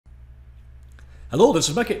Hello, this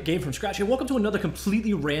is Mike at Gamefromscratch, and welcome to another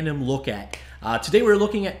completely random look at. Today we're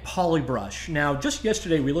looking at Polybrush. Now, just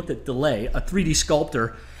yesterday we looked at Delay, a 3D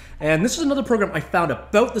sculptor, and this is another program I found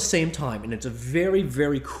about the same time, and it's a very,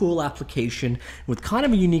 very cool application with kind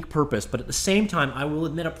of a unique purpose, but at the same time, I will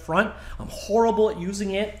admit up front, I'm horrible at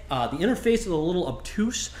using it. The interface is a little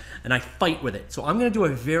obtuse, and I fight with it. So I'm gonna do a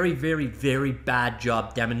very, very, very bad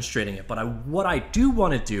job demonstrating it, but what I do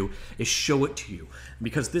wanna do is show it to you,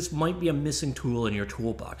 because this might be a missing tool in your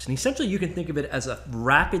toolbox. And essentially you can think of it as a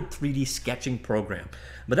rapid 3D sketching program,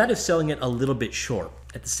 but that is selling it a little bit short.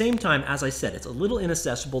 At the same time, as I said, it's a little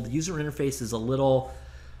inaccessible. The user interface is a little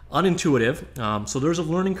unintuitive, so there's a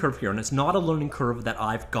learning curve here, and it's not a learning curve that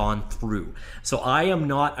I've gone through. So I am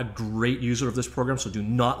not a great user of this program, so do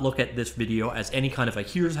not look at this video as any kind of a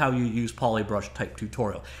here's how you use Polybrush type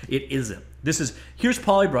tutorial. It isn't. This is, here's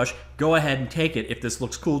Polybrush, go ahead and take it if this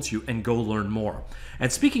looks cool to you and go learn more.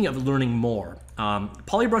 And speaking of learning more,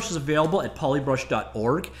 Polybrush is available at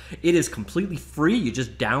polybrush.org. It is completely free, you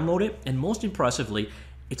just download it, and most impressively,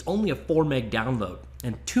 it's only a 4 meg download,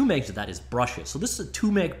 and 2 megs of that is brushes. So this is a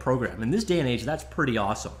 2 meg program. In this day and age, that's pretty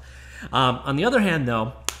awesome. On the other hand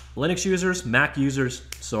though, Linux users, Mac users,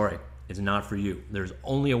 sorry, it's not for you. There's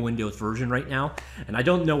only a Windows version right now, and I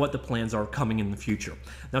don't know what the plans are coming in the future.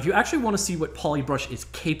 Now, if you actually want to see what Polybrush is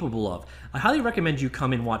capable of, I highly recommend you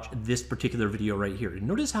come and watch this particular video right here.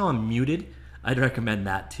 Notice how I'm muted? I'd recommend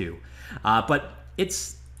that too. But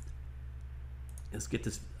let's get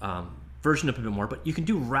this version up a bit more, but you can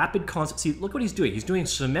do rapid concept. See, look what he's doing. He's doing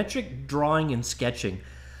symmetric drawing and sketching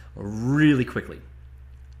really quickly.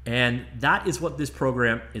 And that is what this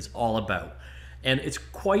program is all about. And it's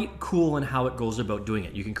quite cool in how it goes about doing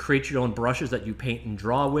it. You can create your own brushes that you paint and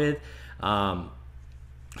draw with.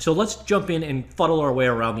 So let's jump in and fuddle our way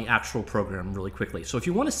around the actual program really quickly. So if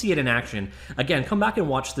you want to see it in action, again, come back and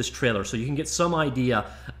watch this trailer so you can get some idea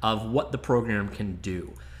of what the program can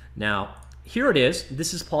do. Now, here it is.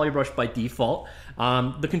 This is Polybrush by default.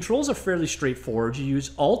 The controls are fairly straightforward. You use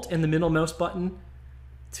Alt and the middle mouse button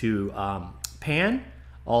to pan,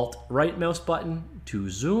 Alt right mouse button to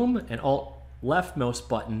zoom, and Alt left mouse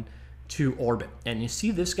button to orbit. And you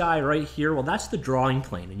see this guy right here? Well, that's the drawing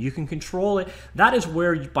plane, and you can control it. That is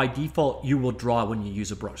where by default you will draw when you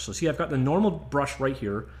use a brush. So see, I've got the normal brush right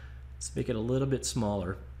here. Let's make it a little bit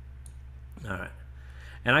smaller. All right.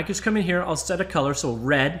 And I just come in here, I'll set a color, so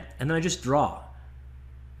red, and then I just draw,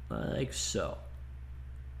 like so.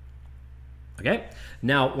 Okay,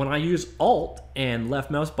 now when I use Alt and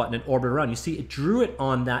left mouse button and orbit around, you see it drew it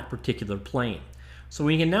on that particular plane. So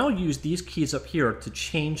we can now use these keys up here to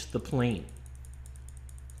change the plane,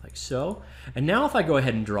 like so. And now if I go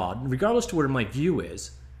ahead and draw, regardless to where my view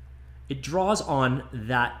is, it draws on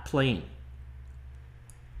that plane.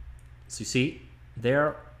 So you see,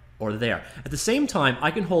 there or there. At the same time,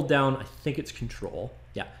 I can hold down, I think it's Control,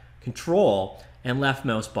 yeah, Control and left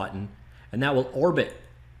mouse button, and that will orbit,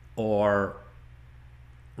 or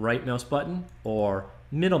right mouse button, or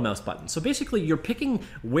middle mouse button. So basically you're picking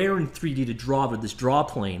where in 3D to draw with this draw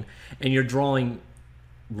plane, and you're drawing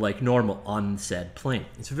like normal on said plane.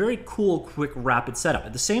 It's a very cool, quick, rapid setup.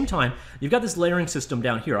 At the same time, you've got this layering system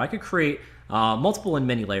down here. I could create multiple and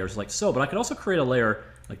many layers like so, but I could also create a layer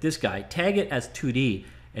like this guy, tag it as 2D,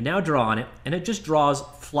 and now draw on it, and it just draws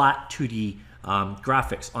flat 2D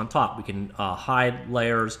graphics on top. We can hide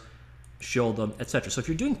layers, show them, etc. So if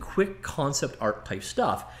you're doing quick concept art type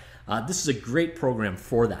stuff, this is a great program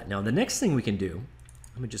for that. Now the next thing we can do,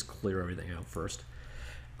 let me just clear everything out first,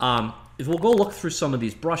 is we'll go look through some of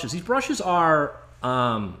these brushes. These brushes are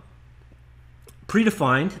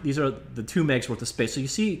predefined. These are the 2 megs worth of space. So you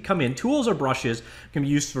see, come in, tools or brushes can be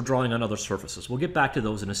used for drawing on other surfaces. We'll get back to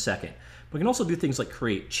those in a second. We can also do things like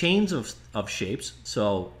create chains of shapes.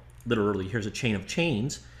 So literally, here's a chain of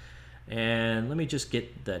chains. And let me just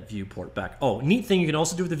get that viewport back. Oh, neat thing you can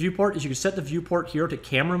also do with the viewport is you can set the viewport here to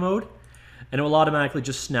camera mode, and it will automatically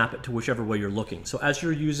just snap it to whichever way you're looking. So as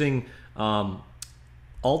you're using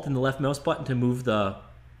Alt and the left mouse button to move the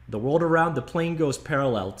world around, the plane goes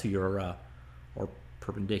parallel to your, or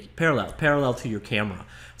perpendicular, parallel to your camera.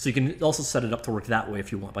 So you can also set it up to work that way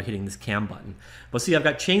if you want by hitting this cam button. But see, I've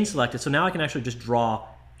got chain selected, so now I can actually just draw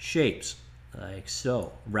shapes like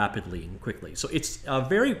so, rapidly and quickly. So it's a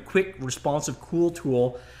very quick, responsive, cool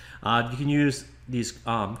tool. You can use these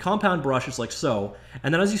compound brushes like so,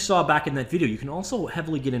 and then as you saw back in that video, you can also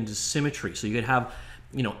heavily get into symmetry. So you could have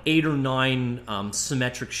you know, 8 or 9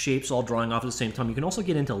 symmetric shapes all drawing off at the same time. You can also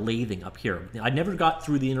get into lathing up here. I never got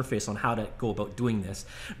through the interface on how to go about doing this,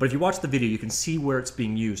 but if you watch the video, you can see where it's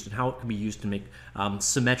being used and how it can be used to make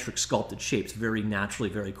symmetric sculpted shapes very naturally,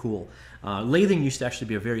 very cool. Lathing used to actually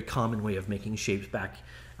be a very common way of making shapes back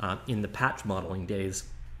in the patch modeling days.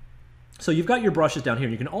 So you've got your brushes down here.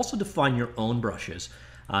 You can also define your own brushes,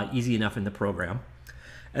 easy enough in the program.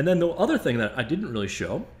 And then the other thing that I didn't really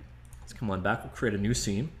show, let's come on back, we'll create a new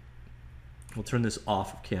scene. We'll turn this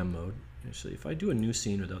off of cam mode. Actually, if I do a new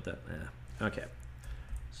scene without that, okay.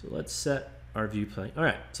 So let's set our view plane. All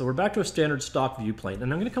right, so we're back to a standard stock view plane,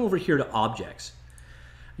 and I'm gonna come over here to objects.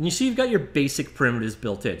 And you see you've got your basic primitives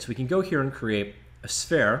built in. So we can go here and create a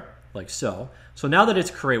sphere, like so. So now that it's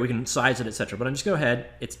created, we can size it, etc. But I'm just go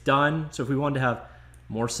ahead, it's done. So if we wanted to have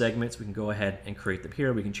more segments, we can go ahead and create them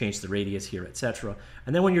here. We can change the radius here, etc.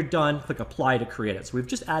 And then when you're done, click apply to create it. So we've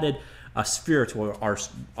just added a sphere to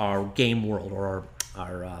our game world, or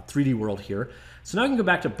our 3D world here. So now I can go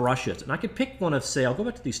back to brushes, and I could pick one of, say, I'll go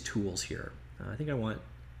back to these tools here. I think I want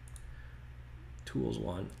tools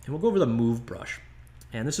 1, and we'll go over the move brush.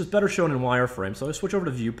 And this is better shown in wireframe, so I'll switch over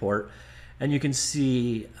to viewport, and you can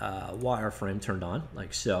see wireframe turned on,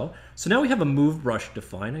 like so. So now we have a move brush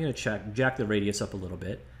defined. I'm going to jack the radius up a little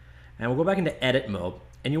bit, and we'll go back into edit mode,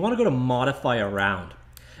 and you want to go to modify around.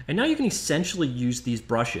 And now you can essentially use these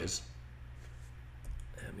brushes.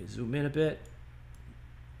 Let me zoom in a bit.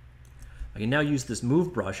 I can now use this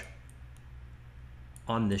move brush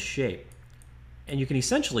on this shape, and you can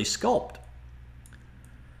essentially sculpt.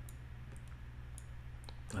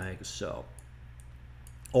 Like so.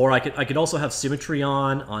 Or I could also have symmetry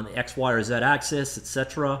on the X, Y, or Z axis,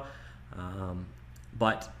 etc.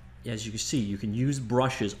 But as you can see, you can use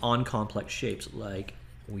brushes on complex shapes like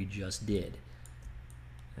we just did.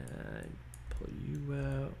 Pull you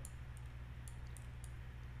out.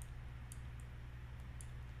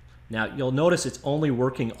 Now you'll notice it's only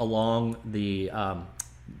working along the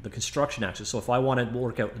construction axis. So if I want to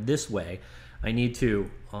work out this way, I need to,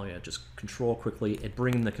 just control quickly and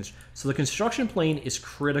bring in so the construction plane is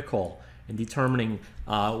critical in determining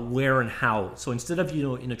where and how. So instead of,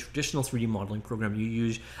 in a traditional 3D modeling program, you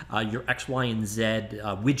use your X, Y, and Z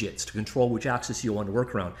widgets to control which axis you want to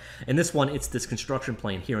work around. In this one, it's this construction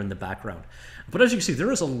plane here in the background. But as you can see,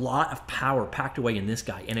 there is a lot of power packed away in this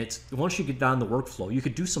guy. And it's once you get down the workflow, you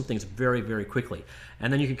could do some things very, very quickly.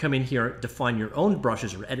 And then you can come in here, define your own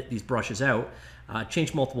brushes or edit these brushes out,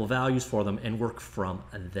 change multiple values for them, and work from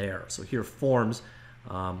there. So here, forms.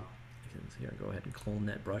 Here, go ahead and clone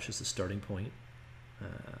that brush as the starting point,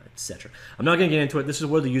 etc. I'm not going to get into it. This is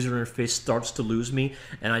where the user interface starts to lose me,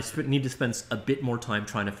 and I need to spend a bit more time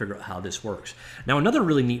trying to figure out how this works. Now, another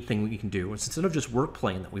really neat thing we can do is instead of just work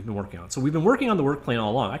plane that we've been working on. So we've been working on the work plane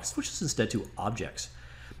all along. I can switch this instead to objects.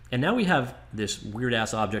 And now we have this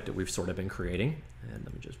weird-ass object that we've sort of been creating. And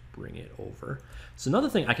let me just bring it over. So another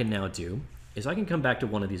thing I can now do is I can come back to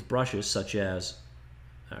one of these brushes, such as,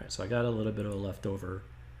 all right, so I got a little bit of a leftover.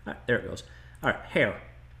 All right, there it goes. All right, hair.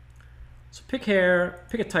 So pick hair,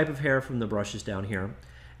 pick a type of hair from the brushes down here.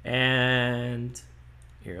 And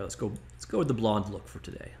here, let's go with the blonde look for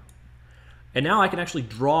today. And now I can actually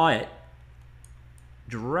draw it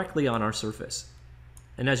directly on our surface.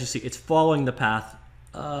 And as you see, it's following the path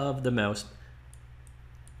of the mouse,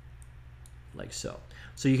 like so.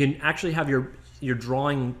 So you can actually have your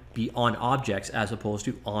drawing be on objects as opposed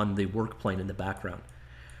to on the work plane in the background.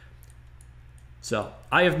 So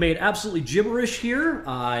I have made absolutely gibberish here.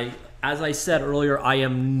 As I said earlier, I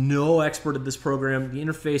am no expert at this program. The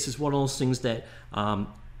interface is one of those things that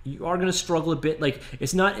you are going to struggle a bit. Like,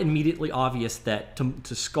 it's not immediately obvious that to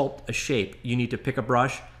sculpt a shape, you need to pick a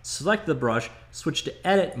brush, select the brush, switch to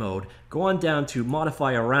edit mode, go on down to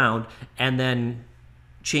modify around, and then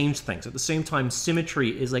change things. At the same time, symmetry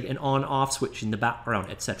is like an on-off switch in the background,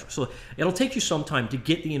 etc. So it'll take you some time to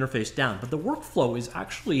get the interface down, but the workflow is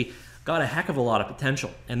actually got a heck of a lot of potential.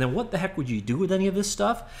 And then what the heck would you do with any of this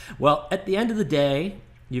stuff? Well, at the end of the day,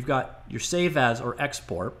 you've got your save as or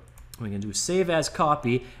export. We can do save as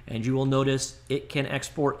copy, and you will notice it can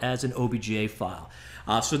export as an OBJ file.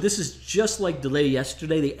 So this is just like delay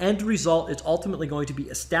yesterday. The end result is ultimately going to be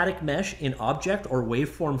a static mesh in object or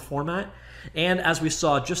waveform format. And as we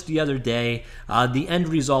saw just the other day, the end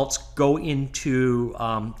results go into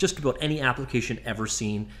just about any application ever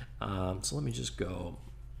seen. So let me just go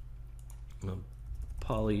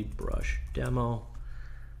Polybrush demo.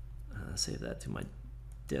 Save that to my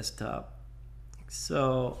desktop.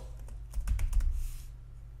 So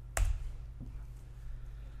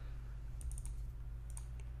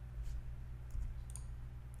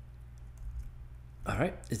all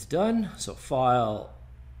right, it's done. So file,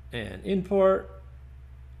 and import,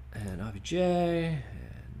 and obj, and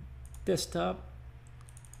desktop.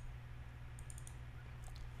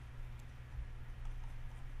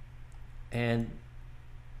 And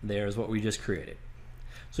there's what we just created.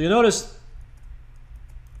 So you'll notice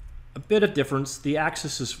a bit of difference. The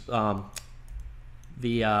axis is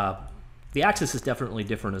the axis is definitely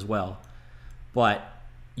different as well, but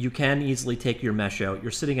you can easily take your mesh out.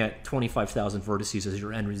 You're sitting at 25,000 vertices as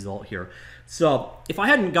your end result here. So if I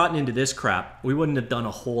hadn't gotten into this crap, we wouldn't have done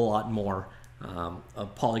a whole lot more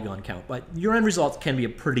of polygon count. But your end results can be a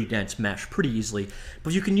pretty dense mesh pretty easily.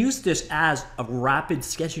 But you can use this as a rapid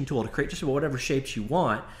sketching tool to create just about whatever shapes you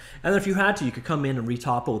want. And then if you had to, you could come in and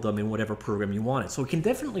retopo them in whatever program you wanted. So it can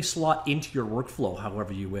definitely slot into your workflow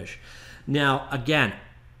however you wish. Now, again,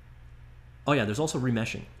 oh yeah, there's also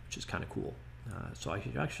remeshing, which is kind of cool. So I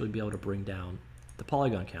should actually be able to bring down the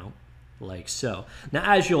polygon count like so. Now,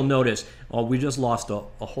 as you'll notice, we just lost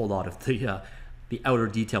a whole lot of the outer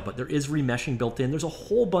detail, but there is remeshing built in. There's a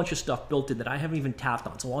whole bunch of stuff built in that I haven't even tapped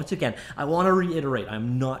on. So once again, I want to reiterate,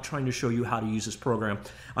 I'm not trying to show you how to use this program.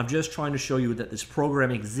 I'm just trying to show you that this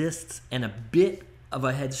program exists and a bit of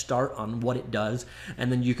a head start on what it does,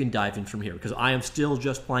 and then you can dive in from here, because I am still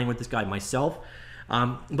just playing with this guy myself.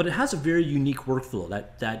 But it has a very unique workflow.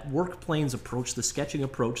 That work planes approach, the sketching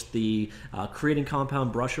approach, the creating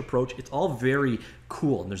compound brush approach, it's all very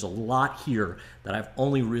cool. And there's a lot here that I've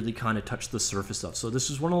only really kind of touched the surface of. So this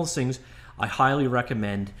is one of those things I highly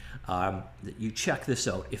recommend that you check this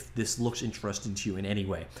out if this looks interesting to you in any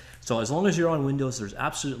way. So as long as you're on Windows, there's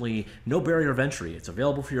absolutely no barrier of entry. It's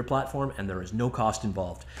available for your platform and there is no cost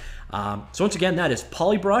involved. So once again, that is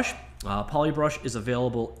Polybrush. Polybrush is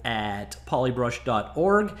available at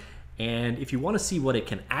polybrush.org, and if you want to see what it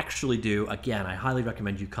can actually do, again, I highly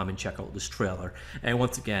recommend you come and check out this trailer. And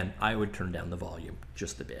once again, I would turn down the volume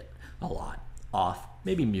just a bit, a lot, off,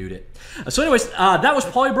 maybe mute it. So anyways, that was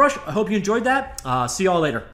Polybrush. I hope you enjoyed that. See y'all later.